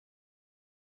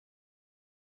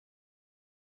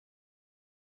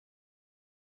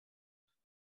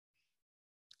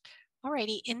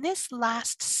Alrighty, in this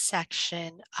last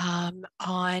section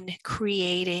on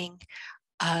creating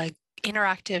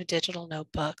interactive digital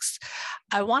notebooks,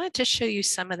 I wanted to show you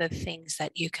some of the things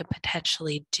that you could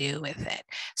potentially do with it.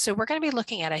 So we're going to be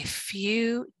looking at a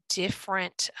few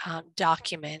different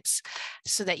documents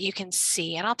so that you can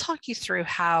see, and I'll talk you through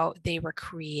how they were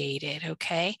created,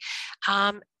 okay?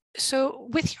 So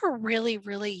with your really,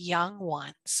 really young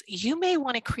ones, you may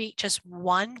want to create just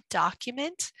one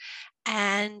document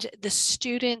and the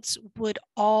students would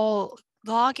all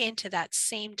log into that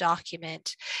same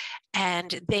document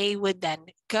and they would then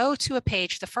go to a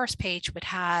page. The first page would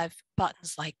have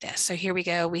buttons like this. So here we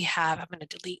go. We have, I'm going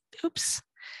to delete, oops.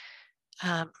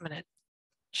 I'm going to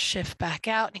shift back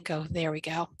out and go, there we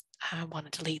go. I want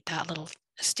to delete that little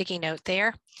sticky note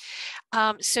there.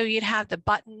 So you'd have the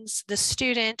buttons. The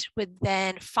student would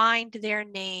then find their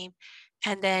name,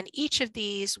 and then each of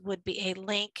these would be a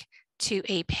link to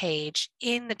a page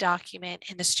in the document,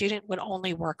 and the student would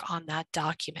only work on that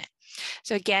document.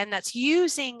 So again, that's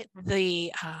using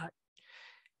the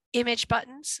image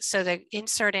buttons. So the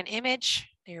insert an image,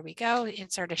 there we go,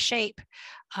 insert a shape.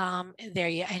 There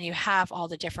you, and you have all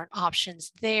the different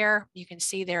options there. You can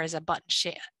see there is a button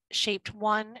shaped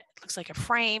one. It looks like a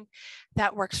frame.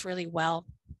 That works really well.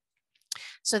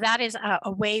 So that is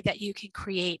a way that you can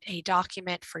create a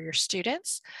document for your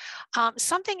students.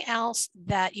 Something else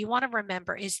that you want to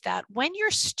remember is that when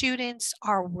your students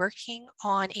are working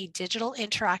on a digital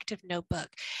interactive notebook,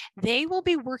 they will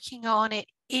be working on it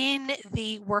in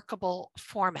the workable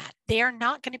format. They are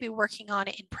not going to be working on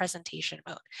it in presentation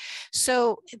mode.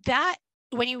 So that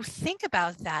when you think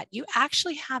about that, you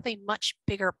actually have a much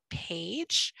bigger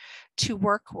page to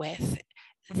work with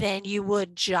than you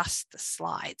would just the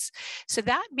slides. So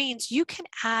that means you can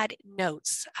add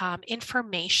notes,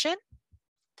 information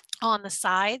on the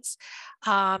sides.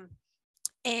 And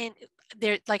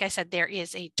there, like I said, there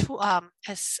is a tool,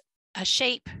 a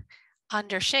shape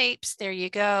under shapes. There you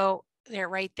go. There,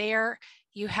 right there.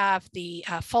 You have the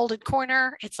folded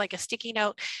corner. It's like a sticky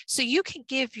note. So you can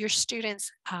give your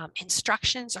students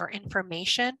instructions or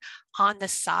information on the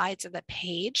sides of the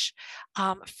page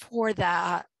for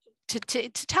the to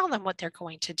tell them what they're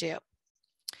going to do.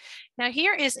 Now,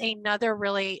 here is another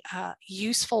really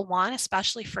useful one,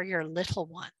 especially for your little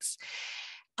ones.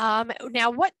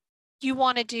 Now, what you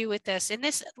want to do with this, in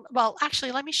this, well,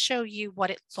 actually, let me show you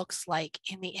what it looks like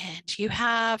in the end. You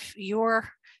have your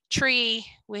tree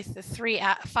with the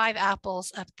 5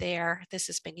 apples up there. This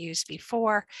has been used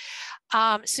before.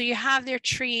 So you have their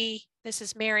tree. This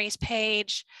is Mary's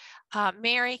page.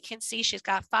 Mary can see she's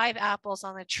got 5 apples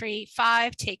on the tree.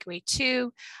 5, take away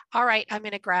 2. All right, I'm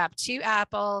going to grab 2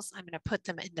 apples. I'm going to put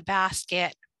them in the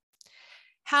basket.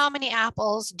 How many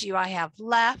apples do I have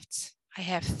left? I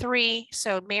have 3.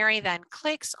 So Mary then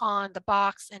clicks on the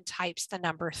box and types the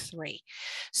number 3.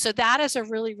 So that is a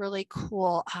really, really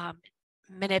cool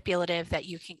manipulative that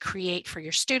you can create for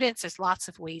your students. There's lots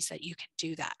of ways that you can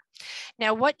do that.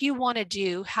 Now, what you want to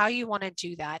do, how you want to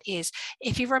do that is,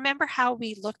 if you remember how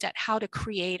we looked at how to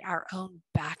create our own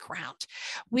background,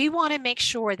 we want to make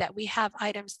sure that we have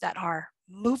items that are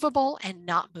movable and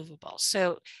not movable.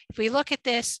 So if we look at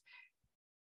this,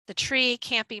 the tree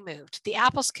can't be moved. The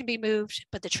apples can be moved,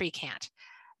 but the tree can't.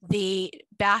 The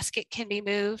basket can be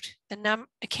moved. The number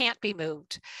can't be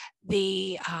moved.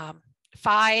 The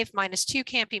 5 minus 2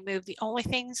 can't be moved. The only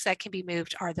things that can be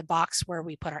moved are the box where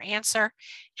we put our answer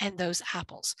and those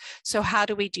apples. So how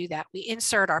do we do that? We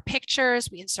insert our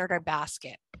pictures, we insert our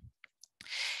basket.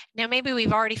 Now, maybe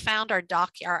we've already found our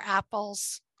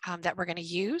apples that we're going to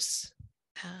use.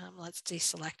 Let's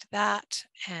deselect that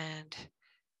and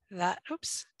that,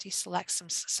 oops, deselect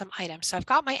some items. So I've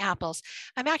got my apples.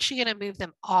 I'm actually going to move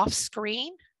them off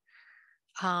screen.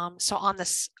 So on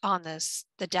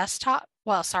the desktop,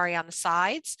 well, sorry, on the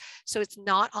sides. So it's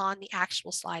not on the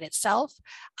actual slide itself.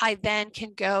 I then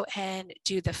can go and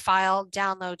do the file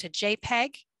download to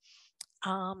JPEG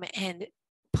and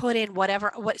put in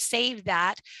save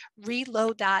that,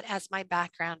 reload that as my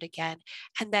background again,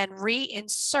 and then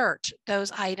reinsert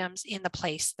those items in the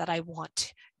place that I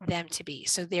want them to be.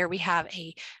 So there we have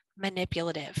a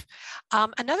manipulative.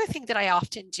 Another thing that I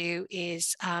often do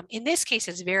is, in this case,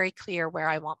 it's very clear where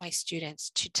I want my students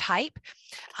to type.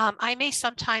 I may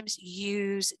sometimes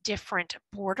use different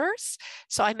borders.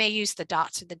 So I may use the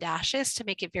dots or the dashes to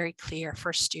make it very clear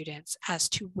for students as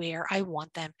to where I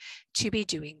want them to be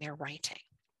doing their writing.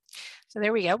 So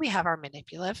there we go. We have our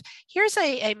manipulative. Here's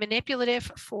a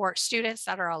manipulative for students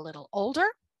that are a little older.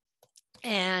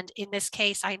 And in this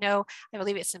case, I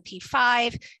believe it's in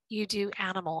P5, you do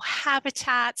animal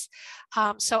habitats.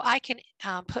 So I can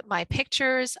put my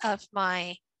pictures of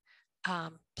my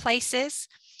places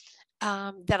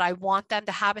that I want them,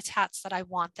 the habitats that I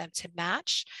want them to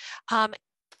match.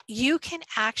 You can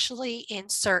actually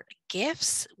insert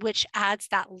GIFs, which adds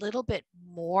that little bit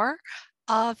more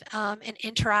of an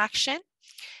interaction.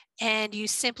 And you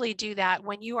simply do that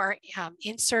when you are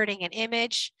inserting an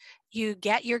image. You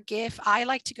get your GIF. I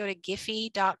like to go to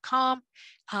giphy.com,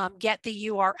 get the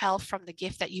URL from the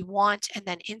GIF that you want, and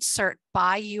then insert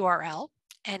by URL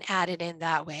and add it in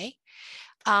that way.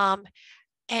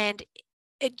 And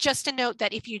just a note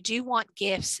that if you do want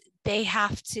GIFs,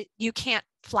 you can't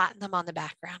flatten them on the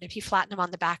background. If you flatten them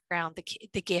on the background,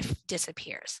 the GIF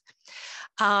disappears.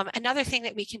 Another thing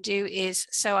that we can do is,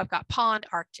 so I've got pond,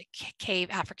 Arctic, cave,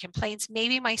 African plains.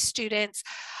 Maybe my students,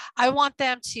 I want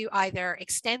them to either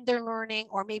extend their learning,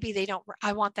 or maybe they don't,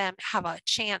 I want them to have a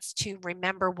chance to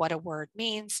remember what a word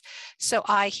means. So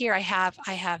I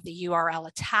have the URL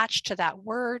attached to that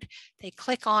word. They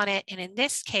click on it, and in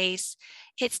this case,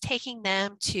 it's taking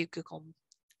them to Google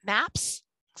Maps.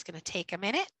 It's going to take a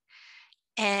minute.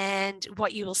 And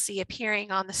what you will see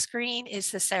appearing on the screen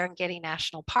is the Serengeti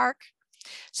National Park.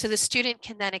 So the student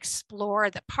can then explore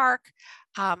the park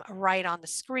right on the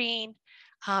screen.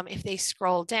 If they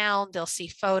scroll down, they'll see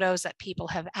photos that people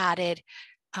have added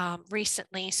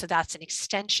recently. So that's an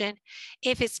extension.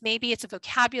 If maybe it's a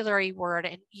vocabulary word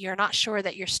and you're not sure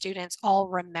that your students all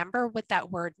remember what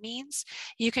that word means,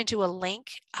 you can do a link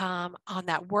on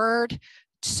that word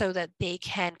so that they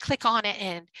can click on it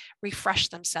and refresh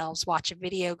themselves, watch a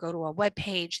video, go to a web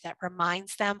page that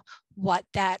reminds them what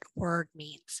that word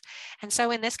means. And so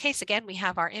in this case, again, we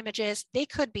have our images. They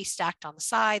could be stacked on the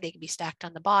side, they could be stacked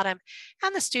on the bottom,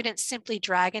 and the students simply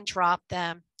drag and drop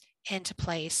them into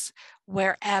place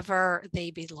wherever they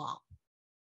belong.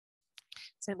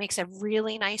 So it makes a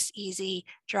really nice, easy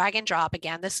drag and drop.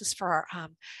 Again, this is for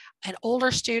an older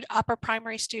student, upper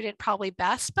primary student, probably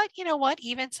best, but you know what,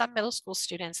 even some middle school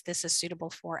students, this is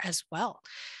suitable for as well.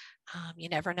 You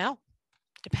never know.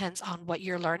 Depends on what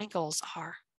your learning goals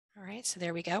are. All right, so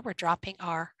there we go. We're dropping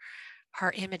our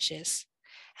images.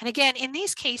 And again, in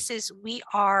these cases, we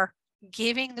are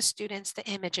giving the students the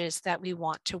images that we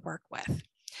want to work with.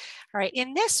 All right,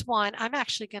 in this one, I'm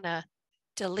actually going to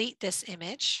delete this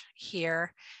image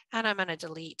here, and I'm going to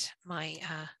delete my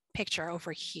picture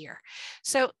over here.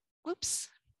 So, whoops.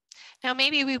 Now,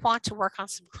 maybe we want to work on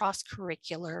some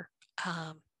cross-curricular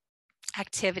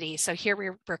activities. So here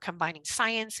we're combining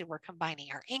science and we're combining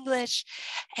our English,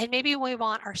 and maybe we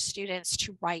want our students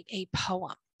to write a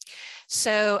poem.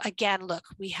 So again, look,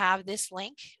 we have this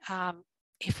link.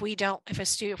 If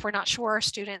we're not sure our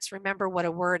students remember what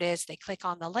a word is, they click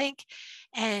on the link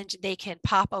and they can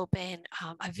pop open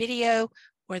a video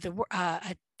or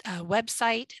a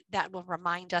website that will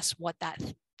remind us what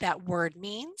that word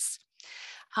means.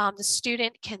 The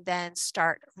student can then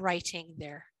start writing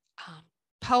their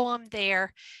poem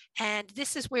there. And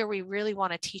this is where we really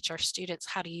want to teach our students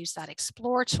how to use that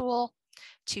Explore tool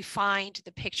to find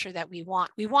the picture that we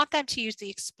want. We want them to use the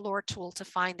Explore tool to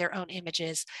find their own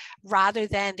images rather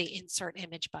than the Insert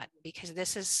Image button, because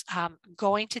this is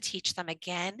going to teach them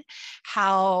again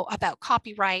about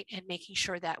copyright and making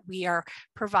sure that we are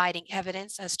providing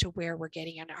evidence as to where we're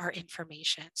getting our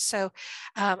information. So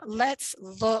let's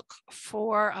look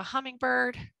for a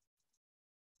hummingbird.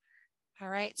 All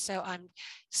right, so I'm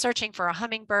searching for a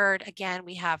hummingbird. Again,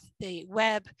 we have the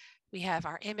web, we have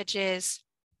our images,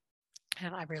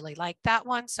 and I really like that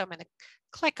one. So I'm going to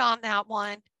click on that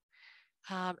one.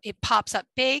 It pops up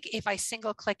big if I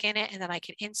single click in it, and then I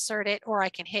can insert it, or I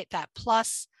can hit that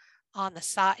plus on the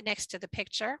side next to the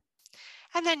picture.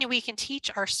 And then we can teach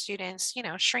our students,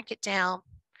 shrink it down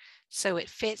so it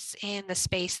fits in the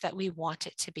space that we want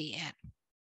it to be in.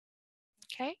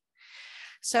 Okay.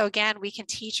 So again, we can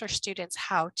teach our students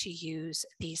how to use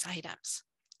these items.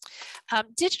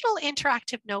 Digital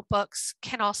interactive notebooks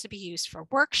can also be used for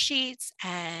worksheets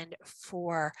and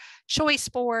for choice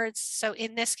boards. So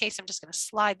in this case, I'm just going to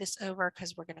slide this over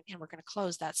because we're going to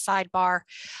close that sidebar.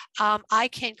 I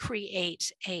can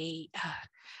create a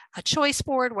choice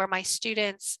board where my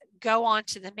students go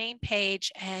onto the main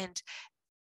page and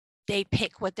they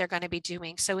pick what they're going to be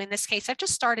doing. So in this case, I've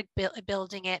just started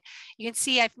building it. You can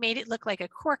see I've made it look like a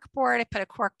cork board. I put a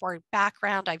cork board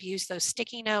background. I've used those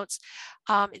sticky notes.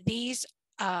 These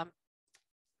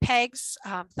pegs,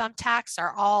 thumbtacks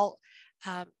are all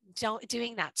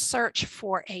doing that search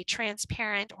for a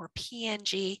transparent or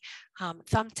PNG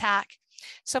thumbtack.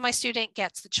 So my student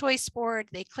gets the choice board.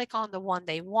 They click on the one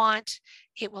they want.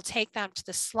 It will take them to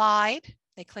the slide.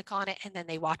 They click on it and then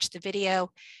they watch the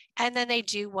video. and then they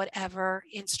do whatever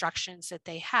instructions that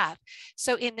they have.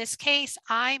 So in this case,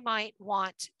 I might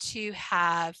want to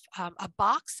have a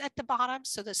box at the bottom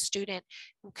so the student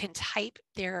can type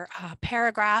their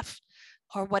paragraph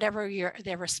or whatever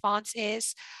their response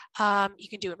is. You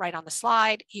can do it right on the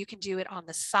slide. You can do it on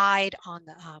the side on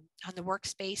the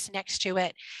workspace next to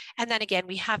it. And then again,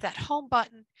 we have that home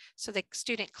button. So the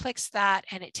student clicks that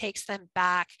and it takes them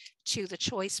back to the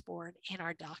choice board in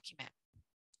our document.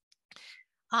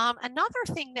 Another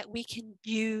thing that we can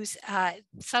use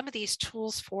some of these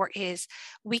tools for is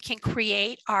we can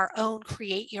create our own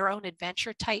create your own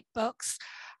adventure type books.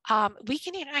 We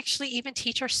can actually even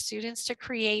teach our students to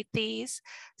create these.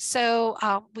 So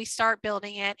we start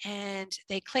building it and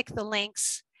they click the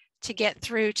links to get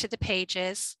through to the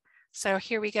pages. So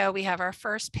here we go. We have our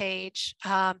first page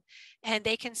and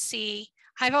they can see,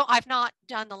 I've not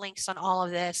done the links on all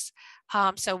of this.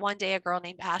 So one day a girl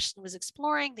named Ashley was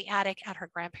exploring the attic at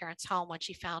her grandparents' home when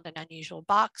she found an unusual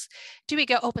box. Do we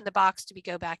go open the box? Do we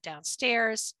go back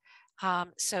downstairs?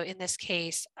 So in this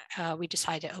case, we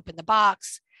decided to open the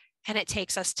box and it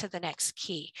takes us to the next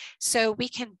key. So we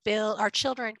can build, our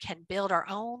children can build our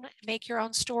own, make your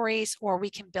own stories, or we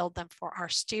can build them for our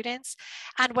students.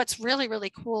 And what's really,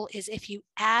 really cool is if you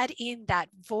add in that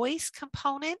voice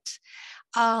component,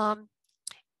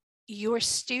 your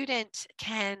student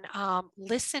can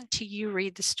listen to you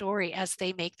read the story as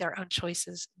they make their own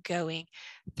choices going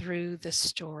through the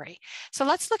story. So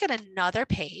let's look at another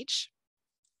page.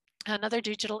 Another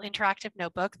digital interactive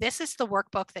notebook. This is the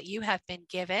workbook that you have been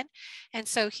given. And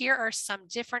so here are some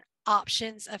different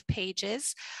options of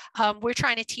pages. We're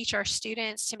trying to teach our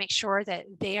students to make sure that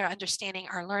they are understanding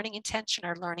our learning intention,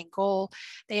 our learning goal.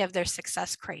 They have their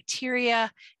success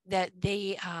criteria that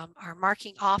they are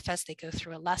marking off as they go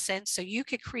through a lesson. So you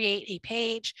could create a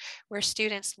page where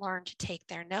students learn to take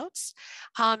their notes.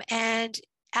 And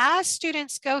as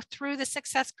students go through the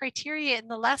success criteria in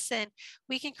the lesson,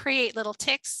 we can create little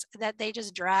ticks that they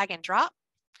just drag and drop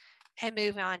and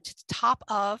move on to the top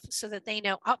of so that they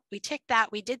know, oh, we ticked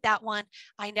that, we did that one.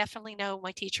 I definitely know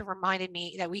my teacher reminded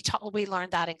me that we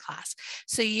learned that in class.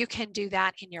 So you can do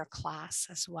that in your class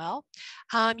as well.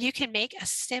 You can make a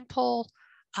simple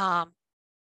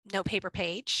note paper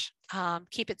page.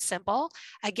 Keep it simple.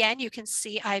 Again, you can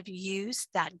see I've used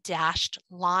that dashed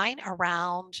line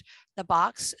around the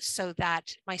box so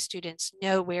that my students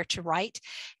know where to write.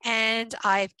 And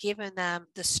I've given them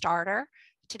the starter.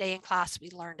 Today in class,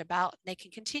 we learned about, they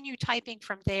can continue typing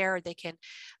from there. They can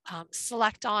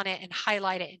select on it and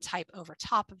highlight it and type over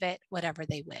top of it, whatever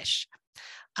they wish.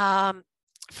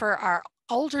 For our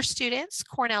older students,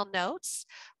 Cornell Notes,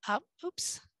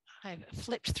 oops. I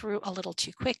flipped through a little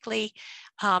too quickly.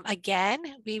 Again,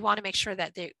 we want to make sure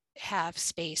that they have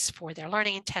space for their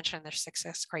learning intention, their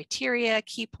success criteria,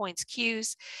 key points,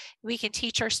 cues. We can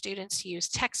teach our students to use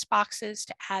text boxes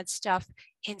to add stuff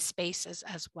in spaces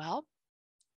as well.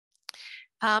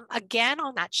 Again,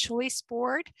 on that choice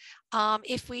board,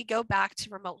 if we go back to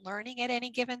remote learning at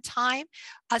any given time,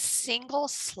 a single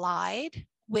slide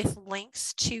with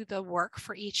links to the work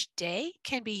for each day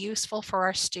can be useful for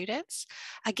our students.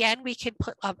 Again, we can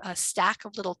put a stack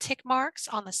of little tick marks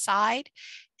on the side.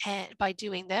 And by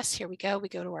doing this, here we go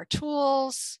to our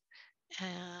tools.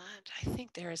 And I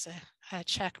think there is a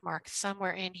check mark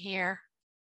somewhere in here.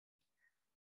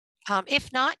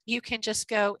 If not, you can just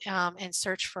go and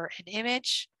search for an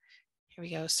image. Here we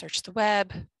go, search the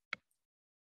web.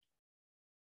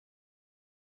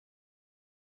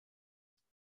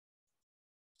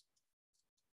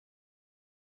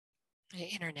 The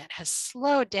internet has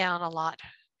slowed down a lot.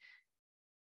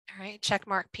 All right, check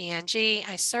mark PNG,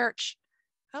 I search.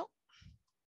 Oh.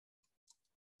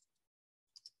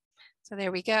 So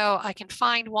there we go, I can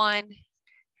find one.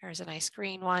 Here's a nice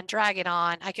green one, drag it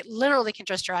on. I could literally can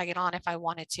just drag it on if I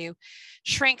wanted to.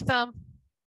 Shrink them.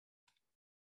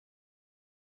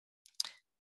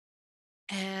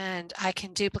 And I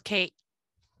can duplicate,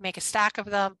 make a stack of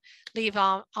them, leave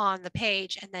on the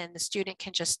page, and then the student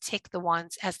can just tick the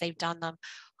ones as they've done them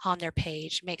on their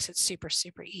page. Makes it super,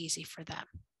 super easy for them.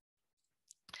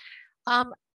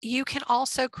 You can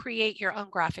also create your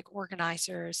own graphic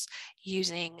organizers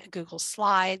using Google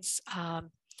Slides.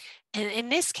 And in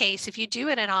this case, if you do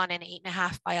it on an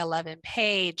 8.5 by 11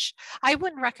 page, I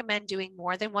wouldn't recommend doing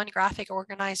more than one graphic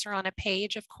organizer on a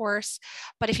page, of course.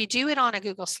 But if you do it on a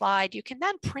Google slide, you can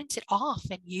then print it off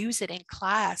and use it in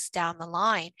class down the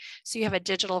line. So you have a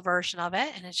digital version of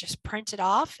it and it's just printed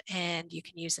off and you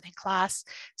can use it in class.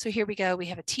 So here we go. We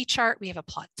have a T-chart, we have a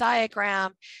plot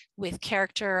diagram with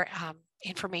character,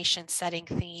 information, setting,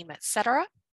 theme, etc.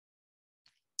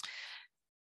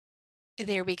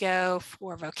 there we go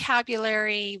for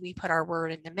vocabulary. We put our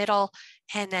word in the middle,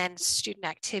 and then student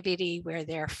activity where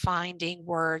they're finding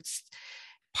words,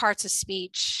 parts of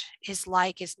speech, is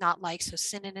like, is not like, so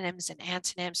synonyms and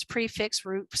antonyms, prefix,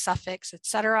 root, suffix,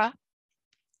 etc.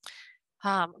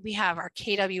 We have our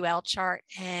KWL chart,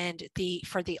 and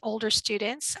for the older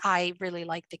students, I really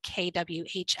like the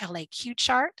KWHLAQ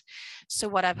chart. So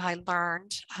what have I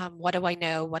learned? What do I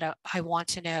know? What do I want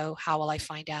to know? How will I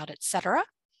find out, etc.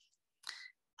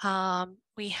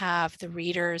 We have the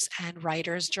Readers and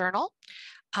Writers Journal.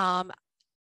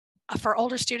 For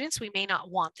older students, we may not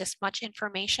want this much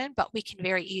information, but we can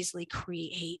very easily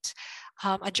create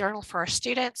a journal for our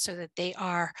students so that they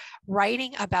are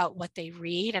writing about what they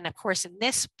read. And of course, in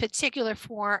this particular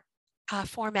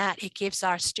format, it gives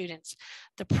our students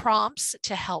the prompts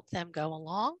to help them go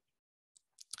along.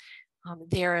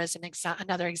 There is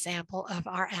another example of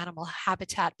our animal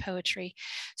habitat poetry.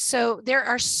 So there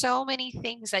are so many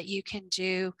things that you can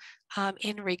do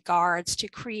in regards to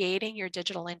creating your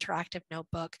digital interactive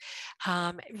notebook.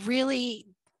 Really,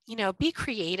 be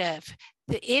creative.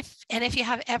 If you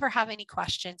ever have any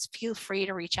questions, feel free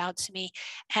to reach out to me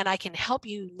and I can help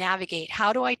you navigate.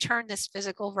 How do I turn this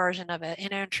physical version of an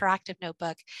interactive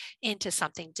notebook into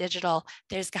something digital?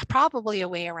 There's probably a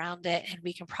way around it and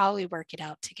we can probably work it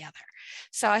out together.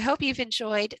 So I hope you've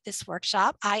enjoyed this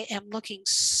workshop. I am looking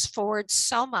forward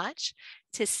so much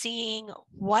to seeing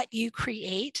what you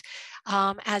create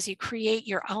as you create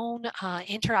your own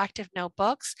interactive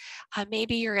notebooks.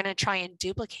 Maybe you're going to try and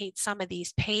duplicate some of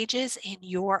these pages in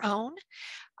your own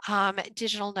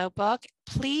digital notebook.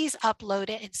 Please upload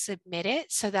it and submit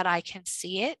it so that I can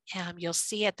see it. You'll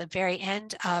see at the very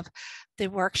end of the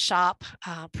workshop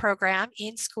program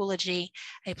in Schoology,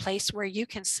 a place where you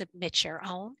can submit your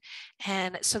own,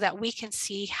 and so that we can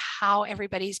see how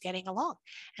everybody's getting along.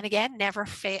 And again, never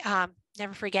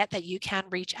forget that you can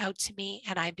reach out to me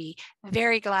and I'd be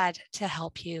very glad to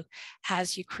help you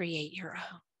as you create your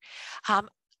own.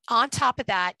 On top of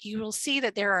that, you will see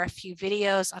that there are a few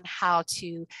videos on how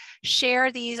to share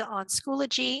these on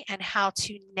Schoology and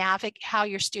how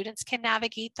your students can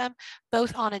navigate them,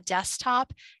 both on a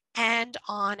desktop and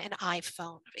on an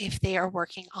iPhone if they are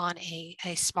working on a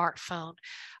smartphone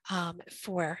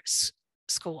for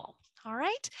school. All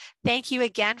right. Thank you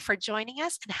again for joining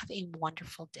us and have a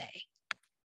wonderful day.